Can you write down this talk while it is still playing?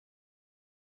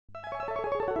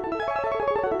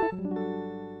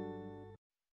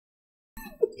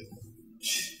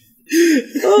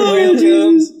Welcome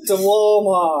to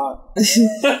Walmart. This is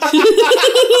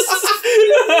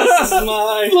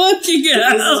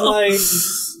my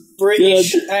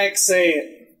British accent.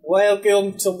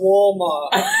 Welcome to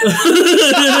Walmart.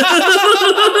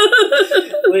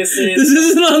 This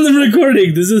isn't on the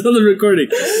recording. This is on the recording.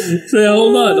 So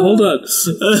hold on.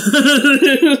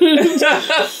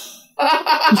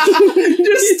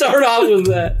 Just start off with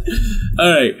that.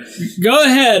 Alright, go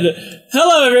ahead.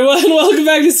 Hello everyone, welcome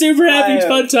back to Super Happy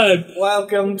Fun Time.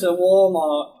 Welcome to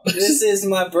Walmart. This is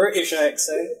my British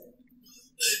accent.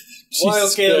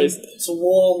 Welcome to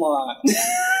Walmart.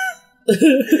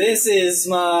 This is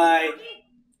my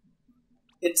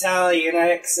Italian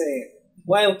accent.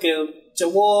 Welcome to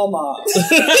Walmart.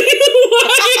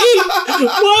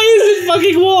 Why is it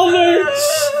fucking Walmart?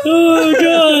 Oh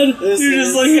god. You're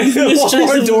just like a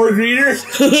Walmart door greeter.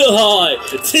 Hi,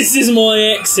 this is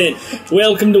my accent.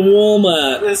 Welcome to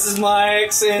Walmart. This is my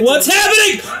accent. What's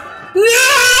happening?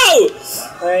 No!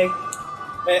 Hey,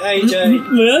 AJ.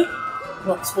 What? I'm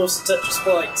not supposed to touch your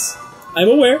spikes. I'm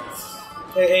aware.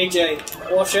 Hey,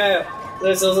 AJ, watch out.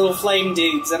 There's those little flame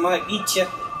dudes that might eat you.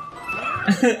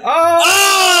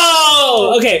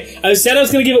 Oh! Okay, I said I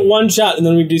was going to give it one shot and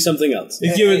then we'd do something else.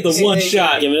 Give it the one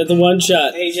shot. Give it the one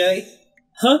shot. AJ?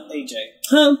 Huh? AJ.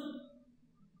 Huh?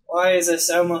 Why is there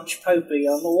so much Popey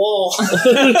on the wall?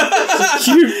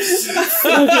 You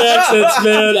fucking accents,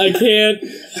 man. I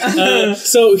can't.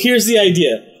 So here's the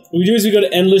idea. What we do is we go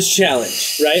to Endless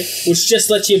Challenge, right? Which just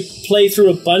lets you play through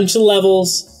a bunch of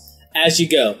levels as you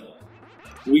go.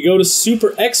 We go to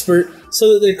Super Expert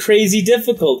so that they're crazy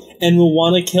difficult and we'll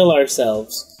want to kill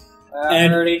ourselves.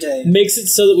 And already did. Makes it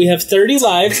so that we have 30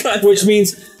 lives, which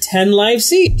means 10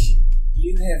 lives each.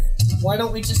 Why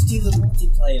don't we just do the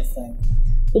multiplayer thing?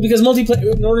 Well, because in order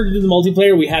to do the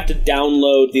multiplayer, we have to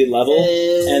download the level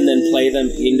and then play them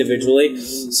individually.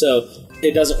 So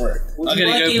it doesn't work. I'm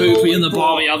gonna go poopy in the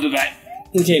Barbie. I'll be back.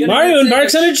 Okay, Mario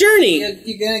embarks on a journey.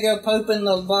 You're gonna go poop in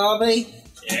the Barbie?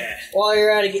 Yeah. While you're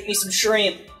at it, get me some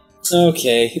shrimp.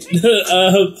 Okay.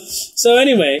 So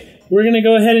anyway, we're gonna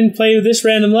go ahead and play this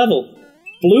random level.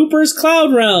 Bloopers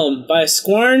Cloud Realm by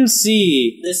Squarn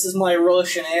C. This is my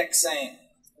Russian accent.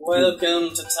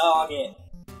 Welcome to Target.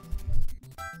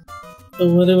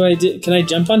 What do I do? Can I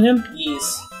jump on him?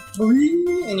 Yes.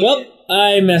 Well,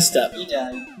 I messed up. You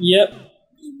died. Yep.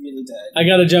 You really died. I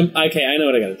gotta jump. Okay, I know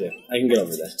what I gotta do. I can get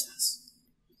over that.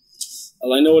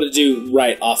 Well, I know what to do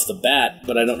right off the bat,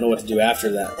 but I don't know what to do after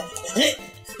that.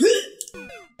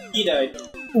 You died.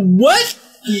 What?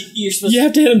 You're supposed You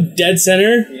have to hit him dead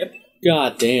center? Yep.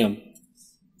 God damn.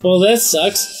 Well, that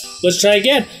sucks. Let's try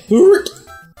again.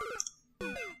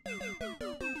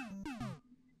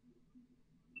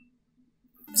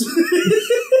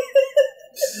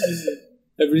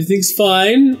 Everything's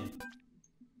fine.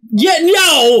 Yeah,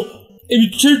 no! If you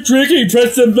keep drinking,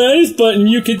 press the minus button,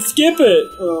 you can skip it.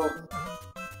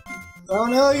 Oh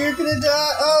no, you're gonna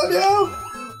die. Oh no!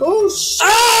 Oh shit!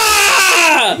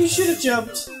 Ah! You should have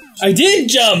jumped. I did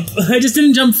jump! I just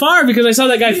didn't jump far because I saw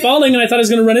that guy falling and I thought I was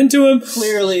gonna run into him.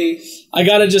 Clearly. I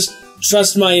gotta just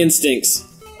trust my instincts.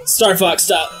 Star Fox,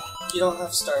 stop. You don't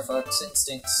have Star Fox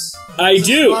instincts. I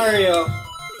do! Mario.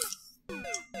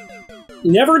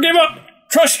 Never give up!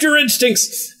 Trust your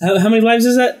instincts! How many lives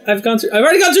is that I've gone through? I've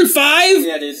already gone through 5?!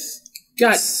 Yeah, dude.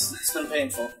 God. It's been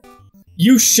painful.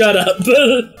 You shut up.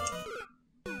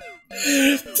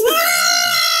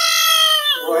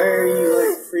 Why are you,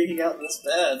 like, freaking out this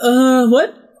bad?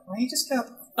 What? Why you just got...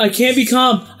 I can't be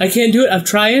calm. I can't do it. I'm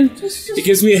trying. It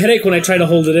gives me a headache when I try to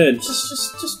hold it in.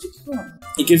 Just keep going.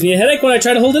 It gives me a headache when I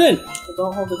try to hold it in. But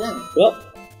don't hold it in. Well,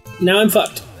 now I'm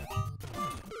fucked.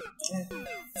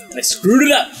 I screwed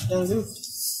it up. Done goofed.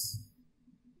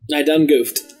 I done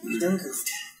goofed. You done goofed.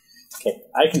 Okay,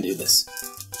 I can do this.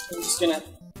 I'm just gonna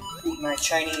eat my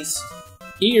Chinese.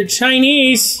 Eat your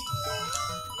Chinese.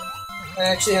 I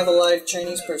actually have a live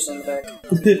Chinese person in the back.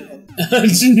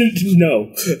 No,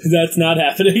 that's not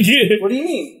happening. What do you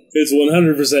mean? It's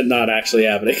 100% not actually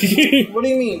happening. What do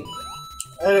you mean?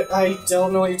 I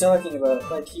don't know what you're talking about.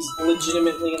 Like, he's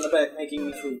legitimately in the back making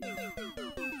me food.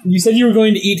 You said you were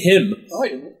going to eat him. Oh, I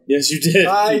didn't. Yes, you did.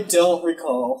 I don't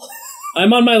recall.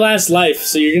 I'm on my last life,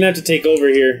 so you're gonna have to take over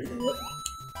here. Yep.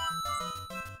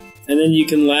 And then you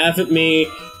can laugh at me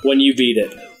when you beat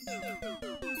it.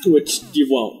 Which you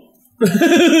won't.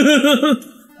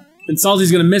 And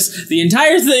Salty's gonna miss the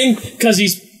entire thing because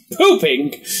he's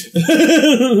pooping.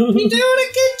 You're doing a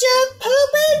good job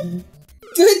pooping!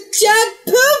 Good job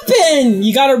pooping!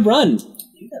 You gotta run.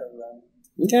 You gotta run.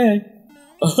 Okay.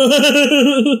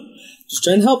 Just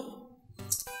trying to help.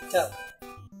 Go.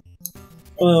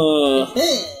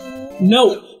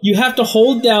 No, you have to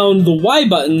hold down the Y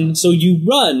button so you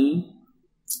run.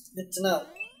 Good to know.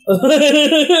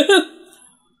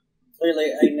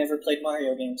 Clearly, I never played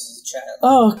Mario games as a child.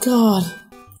 Oh, God.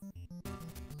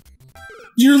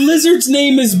 Your lizard's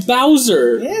name is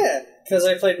Bowser. Yeah, because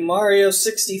I played Mario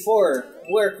 64,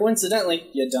 where, coincidentally,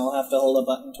 you don't have to hold a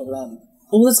button to run.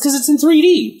 Well, that's because it's in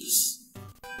 3D.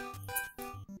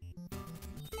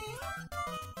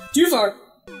 Too far.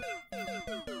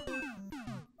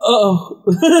 Uh-oh.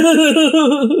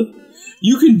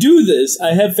 You can do this.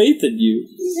 I have faith in you.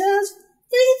 Yes,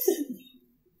 faith in me.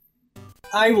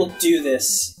 I will do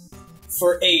this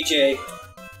for AJ.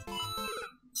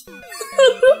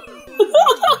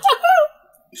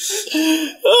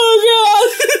 Oh,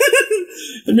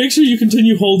 God! And make sure you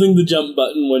continue holding the jump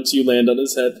button once you land on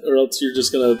his head, or else you're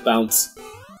just gonna bounce.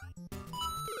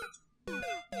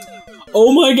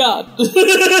 Oh my God!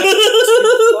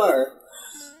 Too far.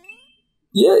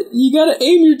 Yeah, you gotta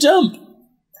aim your jump.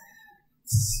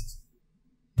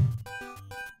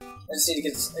 I just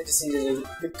need to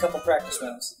do a couple practice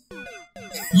rounds.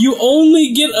 You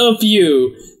only get a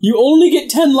few. You only get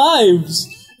 10 lives.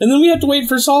 And then we have to wait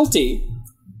for Salty.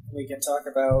 We can talk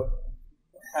about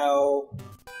how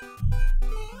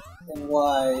and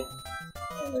why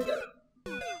and like that.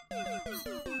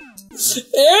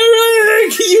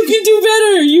 Eric! You can do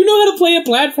better! You know how to play a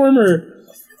platformer. I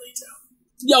really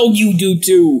don't. Yo, you do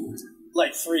too.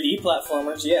 Like 3D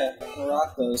platformers, yeah. I can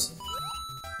rock those.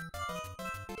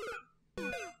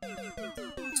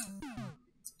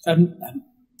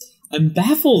 I'm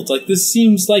baffled. Like, this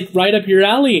seems like right up your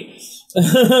alley.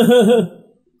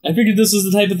 I figured this was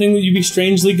the type of thing that you'd be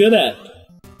strangely good at.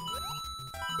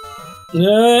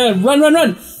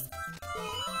 Run!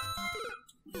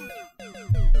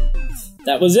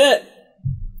 That was it.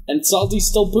 And Salty's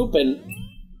still pooping.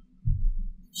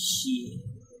 Shit.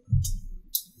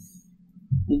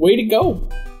 Way to go.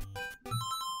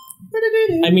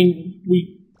 I mean,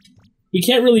 we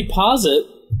can't really pause it.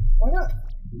 Why not?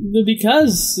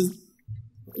 Because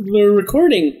we're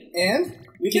recording. And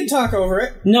we can talk over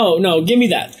it. No, give me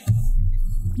that.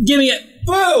 Give me it.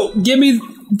 Boo!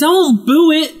 Don't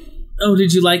boo it. Oh,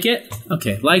 did you like it?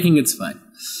 Okay, liking it's fine.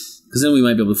 Because then we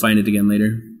might be able to find it again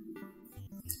later.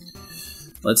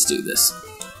 Let's do this.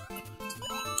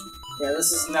 Yeah,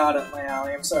 this is not up my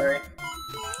alley, I'm sorry.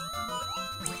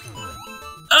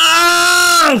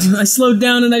 Ah! I slowed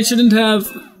down and I shouldn't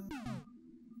have.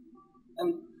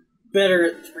 I'm better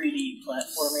at 3D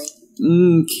platforming.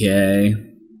 Okay.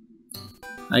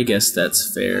 I guess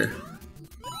that's fair.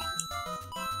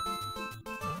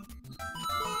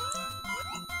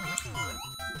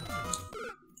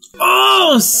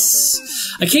 Oh!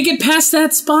 I can't get past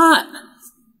that spot!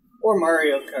 Or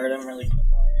Mario Kart, I'm really good at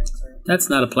Mario Kart. That's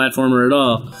not a platformer at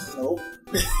all. Nope.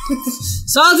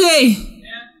 Salty! Yeah?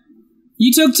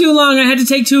 You took too long. I had to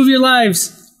take 2 of your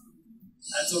lives.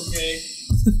 That's okay.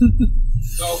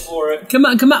 Go for it. Come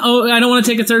on. Oh, I don't want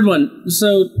to take a 3rd one.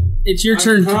 So, it's your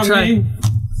turn to try.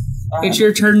 It's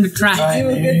your turn to try. You do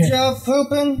a good job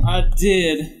pooping. I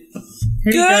did.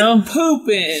 Here you go.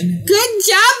 Pooping. Good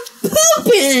job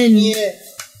pooping! Yeah.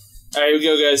 Alright, here we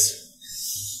go, guys.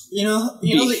 You know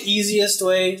the easiest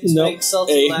way to make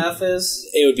Salty laugh is?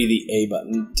 It would be the A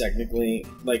button, technically.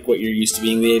 Like what you're used to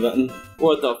being the A button.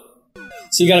 What the?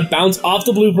 So you gotta bounce off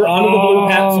the blooper onto the blue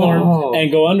platform and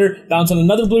go under, bounce on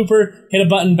another blooper, hit a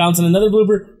button, bounce on another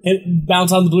blooper,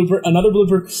 bounce on the blooper, another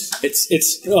blooper.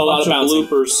 It's a lot of bouncing.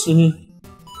 Bloopers. Mm-hmm.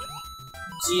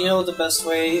 Do you know the best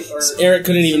way? Or Eric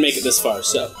couldn't even make it this far,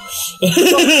 so.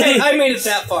 Hey, I made it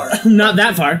that far. Not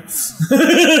that far.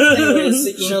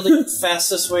 Anyways, you know the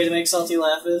fastest way to make Salty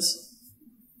laugh is?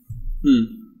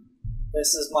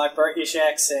 This is my British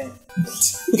accent.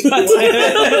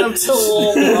 Welcome to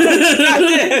Walmart.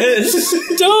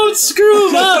 Don't screw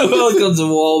him up! Welcome to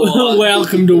Walmart.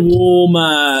 Welcome to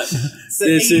Walmart.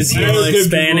 This is my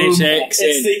Spanish accent.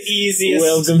 It's the easiest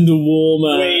Welcome to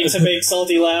Walmart. way to make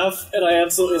Salty laugh, and I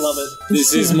absolutely love it.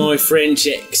 This is my French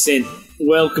accent.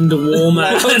 Welcome to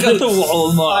Walmart. Welcome to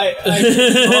Walmart.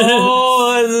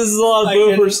 Oh, this is a lot of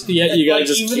bloopers. Yeah, you gotta like,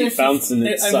 just keep bouncing.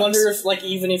 It I sucks. wonder if, like,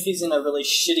 even if he's in a really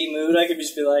shitty mood, I could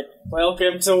just be like,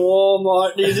 "Welcome to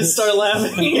Walmart," and you just start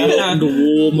laughing. Welcome to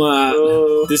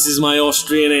Walmart. This is my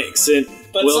Austrian accent.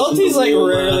 But Welcome Salty's to like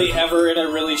Walmart. rarely ever in a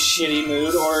really shitty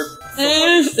mood, or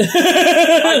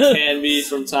I can be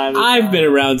from time to time. I've been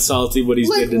around Salty, but he's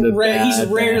like been in a bad, he's bad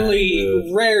mood.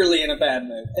 rarely in a bad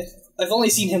mood. I've only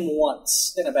seen him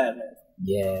once in a bad mood,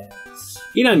 Yeah,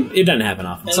 it doesn't happen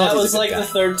often. and Salty's that a was good like guy. the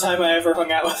 3rd time I ever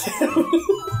hung out with him.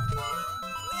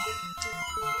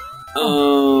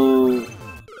 Oh,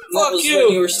 That was you.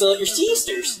 when you were still at your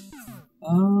sister's.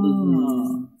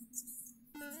 oh.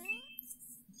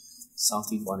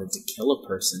 Salty wanted to kill a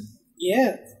person.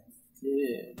 Yeah.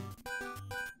 Yeah.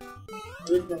 It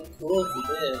would have been cool if he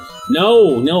did.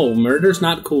 No, murder's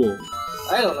not cool.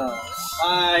 I don't know.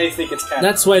 I think it's kind of...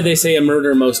 That's why they say a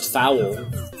murder most foul.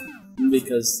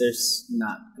 Because there's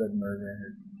not good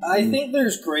murder. I think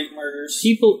there's great murders.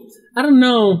 People... I don't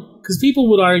know. Because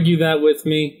people would argue that with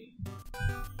me.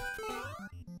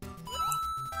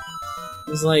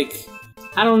 It's like...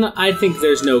 I don't know. I think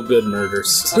there's no good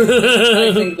murders.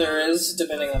 I think there is,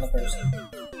 depending on the person.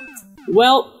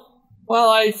 Well,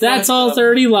 that's all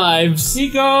 30 lives.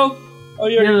 Nico! Oh,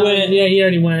 you already went. Yeah, he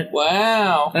already went.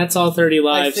 Wow. That's all 30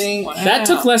 lives. I think... That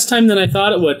took less time than I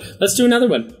thought it would. Let's do another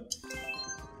one.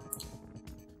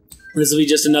 This will be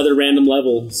just another random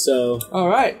level, so...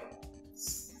 Alright.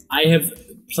 I have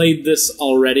played this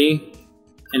already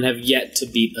and have yet to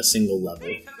beat a single level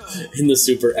in the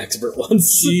super expert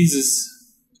ones. Jesus.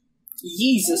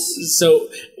 So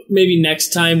maybe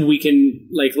next time we can,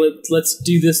 like, let's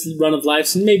do this run of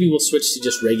lives and maybe we'll switch to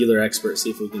just regular expert, see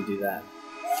if we can do that.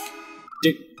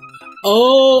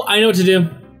 Oh, I know what to do.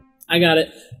 I got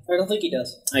it. I don't think he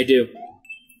does. I do.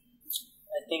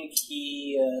 I think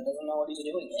he doesn't know what he's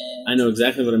doing. And I know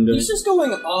exactly what I'm doing. he's just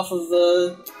going off of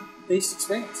the base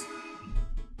experience.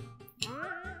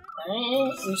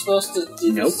 You're supposed to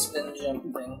do the spin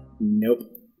jump thing. Nope.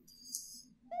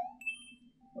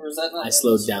 Or is that not? I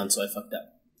slowed down, so I fucked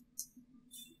up.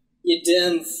 You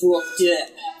done fucked up.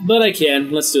 But I can.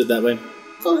 Let's do it that way.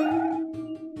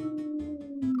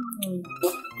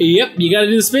 Yep, you gotta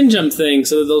do the spin jump thing,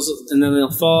 so that those, and then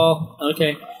they'll fall.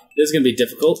 Okay, this is gonna be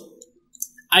difficult.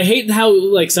 I hate how,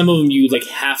 like, some of them you, like,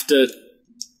 have to...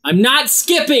 I'm not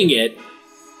skipping it!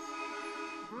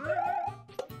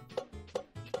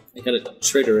 I gotta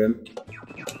trigger him.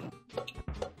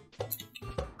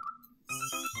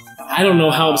 I don't know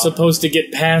how I'm supposed to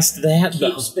get past that,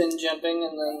 though. Keep spin jumping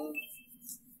and then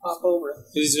pop over.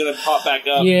 He's gonna pop back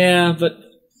up. Yeah, but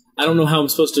I don't know how I'm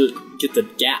supposed to get the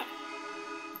gap.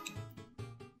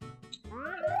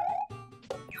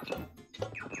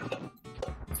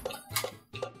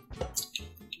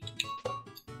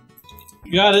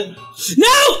 You got it. No!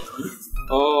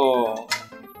 Oh.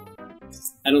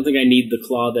 I don't think I need the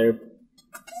claw there.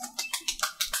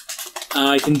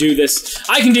 I can do this.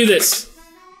 I can do this!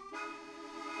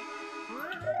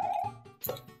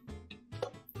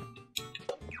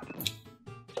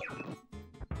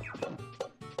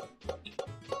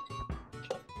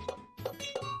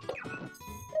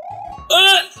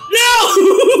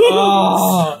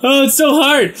 Oh. Oh, it's so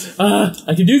hard.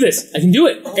 I can do this. I can do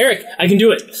it. Eric, I can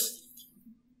do it.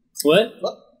 What?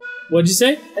 What'd you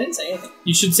say? I didn't say anything.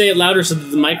 You should say it louder so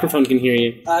that the microphone can hear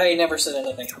you. I never said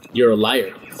anything. You're a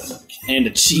liar. And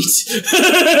a cheat.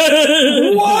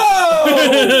 Whoa!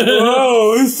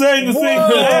 Whoa! Who's saying the thing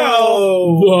now?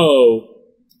 Whoa.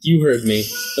 You heard me.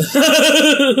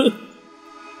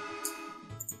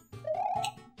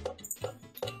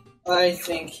 I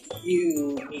think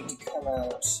you need to come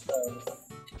out of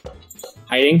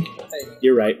Hiding? hiding.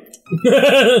 You're right.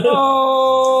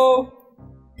 Oh!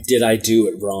 Did I do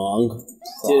it wrong?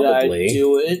 Probably. Did I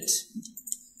do it?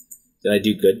 Did I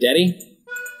do good, Daddy?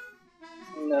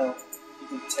 No,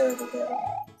 you did terrible, Daddy.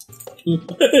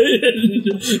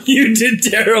 You did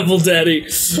terrible, Daddy.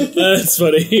 That's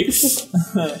funny.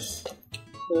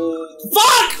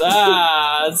 Fuck!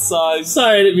 That sucks.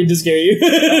 Sorry, I didn't mean to scare you.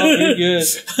 Oh, you're good.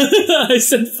 I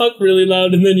said fuck really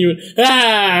loud and then you went,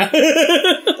 ah!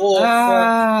 Oh,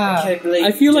 Ah. fuck. Okay,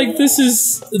 I feel like this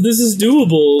is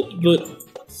doable, but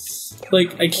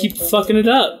like I keep fucking it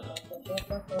up.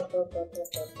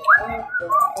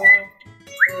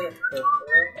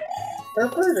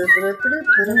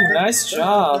 Nice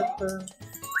job.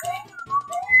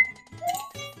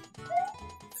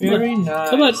 Very nice.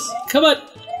 Come on, come on.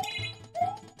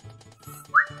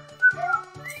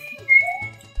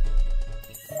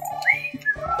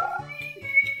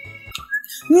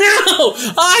 No!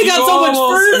 I got so much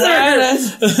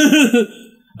further!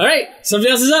 Alright,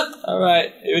 somebody else is up.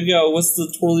 Alright, here we go. What's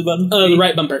the twirly button? The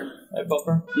right bumper. Right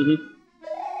bumper? Mm-hmm.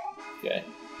 Okay.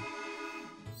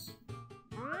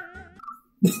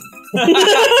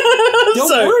 Don't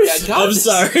worry, I got I'm this.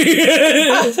 sorry.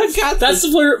 I got that's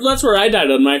where I died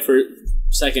on my first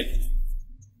second.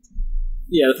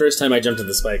 Yeah, the first time I jumped in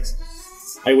the spikes.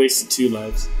 I wasted 2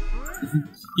 lives.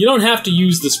 You don't have to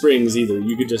use the springs either.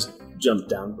 You could just jump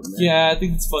down from there. Yeah, I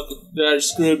think it's fucking... That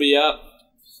screwed me up.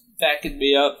 Backing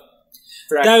me up.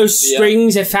 Those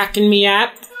springs are fucking me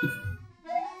up.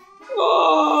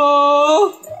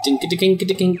 Oh! And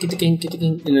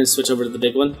then switch over to the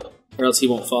big one, or else he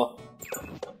won't fall.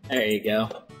 There you go.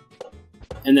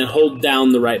 And then hold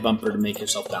down the right bumper to make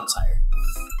yourself bounce higher.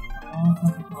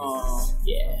 Oh.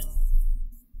 Yeah.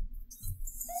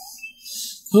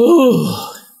 Ooh.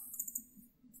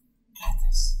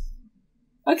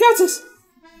 I got this.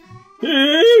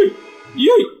 Yay!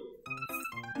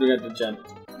 We got the jump.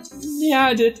 Yeah,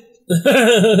 I did.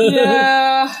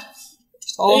 Yeah.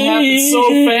 All happened so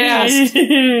fast.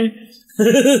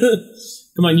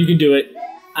 Come on, you can do it.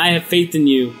 I have faith in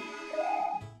you.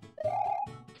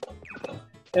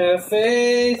 Have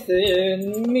faith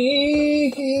in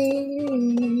me.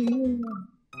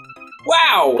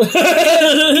 Wow.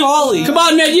 Golly. Come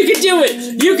on, man, you can do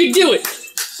it. You can do it.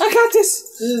 I got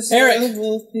this. Eric.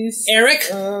 Eric,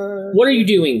 what are you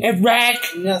doing? Eric.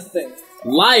 Nothing.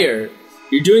 Liar.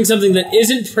 You're doing something that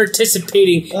isn't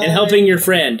participating and helping your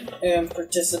friend. I am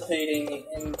participating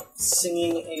in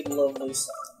singing a lovely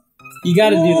song. You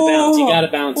gotta do the bounce. You gotta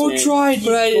bounce, man. Tried,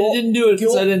 but I didn't do it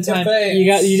because I didn't time it.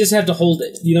 You just have to hold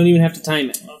it. You don't even have to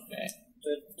time it. Okay.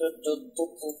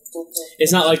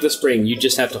 It's not like the spring. You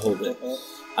just have to hold it.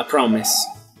 I promise.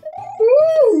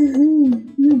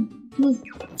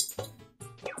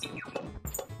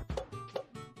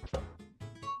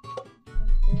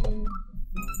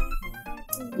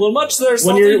 Well, much there's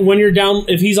when you're down,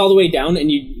 if he's all the way down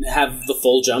and you have the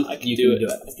full jump, you can do it.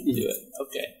 I can do it.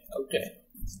 Okay.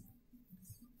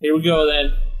 Here we go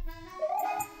then.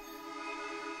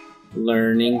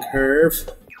 Learning curve.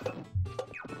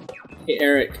 Hey,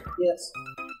 Eric. Yes.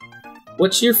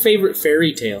 What's your favorite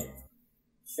fairy tale?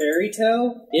 Fairy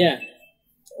tale? Yeah.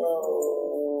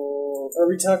 Oh, are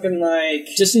we talking like...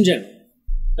 Just in general.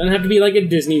 Doesn't have to be like a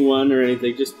Disney one or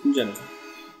anything, just in general.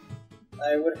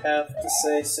 I would have to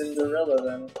say Cinderella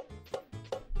then.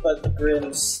 But the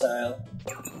Grimm style.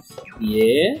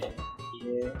 Yeah?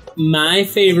 Yeah. My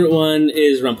favorite one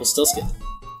is Rumpelstiltskin.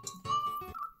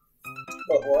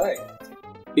 But why?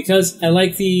 Because I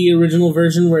like the original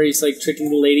version where he's like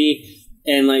tricking the lady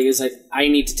and like it's like,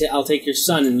 I'll take your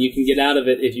son and you can get out of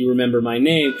it if you remember my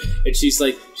name. And she's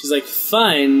like,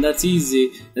 fine, that's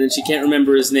easy. And then she can't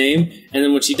remember his name. And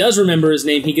then when she does remember his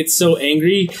name, he gets so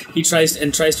angry he tries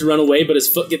to run away, but his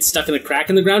foot gets stuck in a crack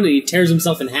in the ground and he tears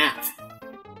himself in half.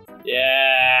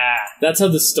 Yeah. That's how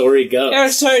the story goes.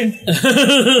 Eric's turn.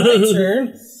 My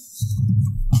turn.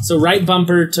 So right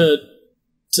bumper to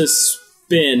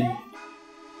spin.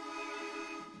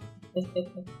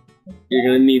 You're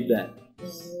gonna need that.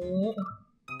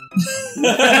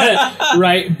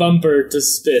 Right bumper to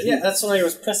spin. Yeah, that's what I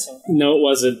was pressing. No, it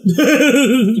wasn't.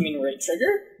 You mean right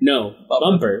trigger? No,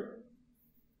 bumper.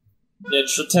 Yeah,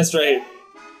 test right here.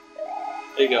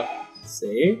 There you go.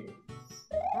 See?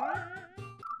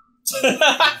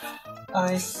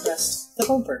 I pressed the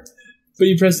bumper. But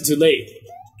you pressed it too late.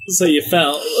 So you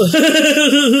fell.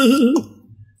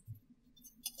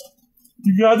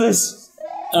 You got this.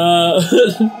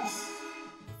 Come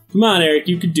on, Eric,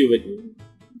 you can do it.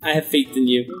 I have faith in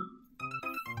you.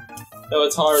 No,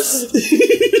 it's hard.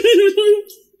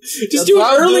 Just do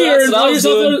it earlier and tell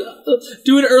yourself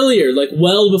do it earlier, like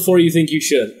well before you think you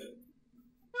should.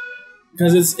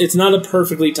 Because it's not a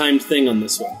perfectly timed thing on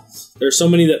this one. There are so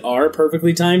many that are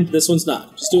perfectly timed. This one's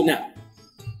not. Just do it now.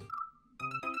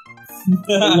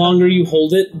 The longer you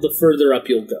hold it, the further up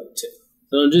you'll go to.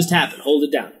 So don't just tap it. Hold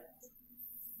it down.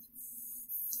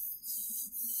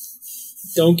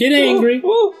 Don't get angry.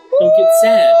 Don't get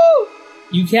sad.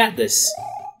 You got this.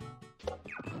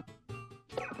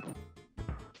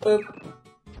 Boop.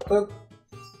 Boop.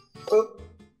 Boop.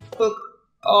 Boop.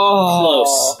 Oh,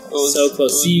 Close. So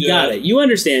close. See, you got it. You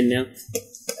understand now. I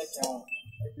don't.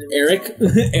 Eric.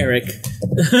 Eric. I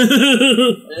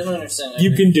don't understand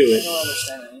anything. You can do I it. don't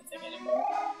understand anything anymore.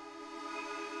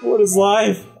 what is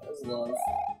life? That's love.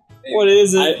 What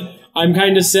is it? I'm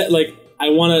kind of set, like, I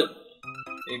want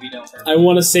Baby, don't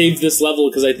hurt to save this level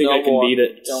because I think I can beat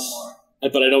it. Don't more.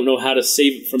 But I don't know how to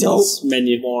save it from this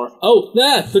menu. More. Oh,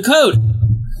 the code!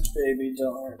 Baby,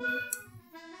 don't hurt me.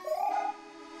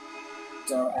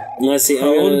 Don't hurt me. Let's see,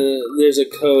 there's a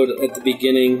code at the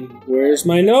beginning. Where's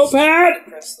my notepad?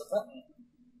 Press the button.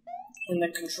 And the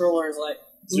controller is like...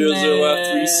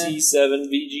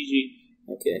 00F3C7VGG.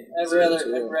 Okay. I'd rather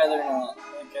not.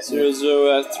 Like,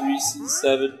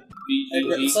 00F3C7VGG.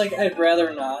 it's like I'd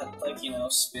rather not,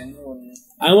 spin when...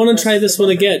 I want to try this one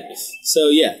again. So,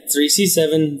 yeah,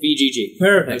 3C7VGG.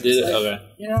 Perfect. I did it? Okay.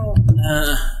 I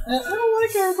don't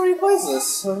like how everybody plays this,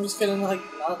 so I'm just gonna,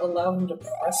 not allow him to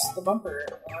press the bumper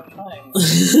all the time.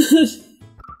 Just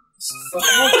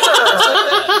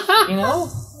fucking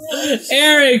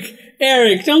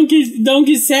Eric, don't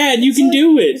get sad. You can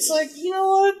do it. It's like, you know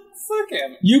what? Fuck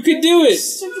him. You can do it.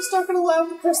 I'm just not gonna allow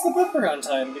him to press the bumper on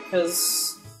time,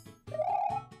 because...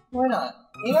 Why not?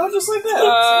 You know, just like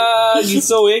that. You're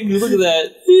so angry. Look at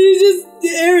that.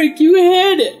 Eric, you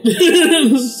had it.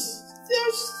 Yeah,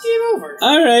 it's just game over.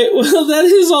 Alright, well, that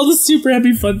is all the super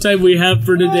happy fun time we have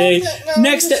for today.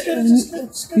 Next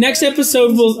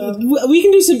episode, we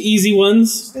can do some easy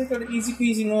ones. Just gonna go to easy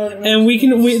peasy mode. And we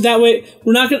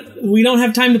don't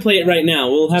have time to play it right now.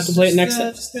 We'll have to play it next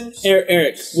time.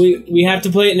 Eric, we have to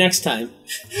play it next time.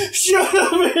 Shut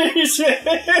up,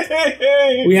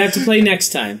 AJ! We have to play next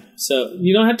time. So,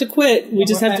 you don't have to quit. We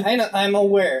just have to... I know, I'm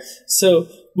aware. So,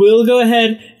 we'll go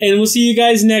ahead and we'll see you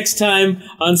guys next time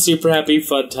on Super Happy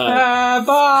Fun Time.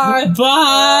 Bye.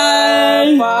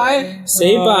 Bye! Bye.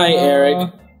 Say bye,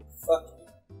 Eric. Fuck.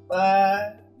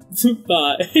 Bye.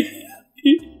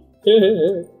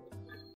 Bye.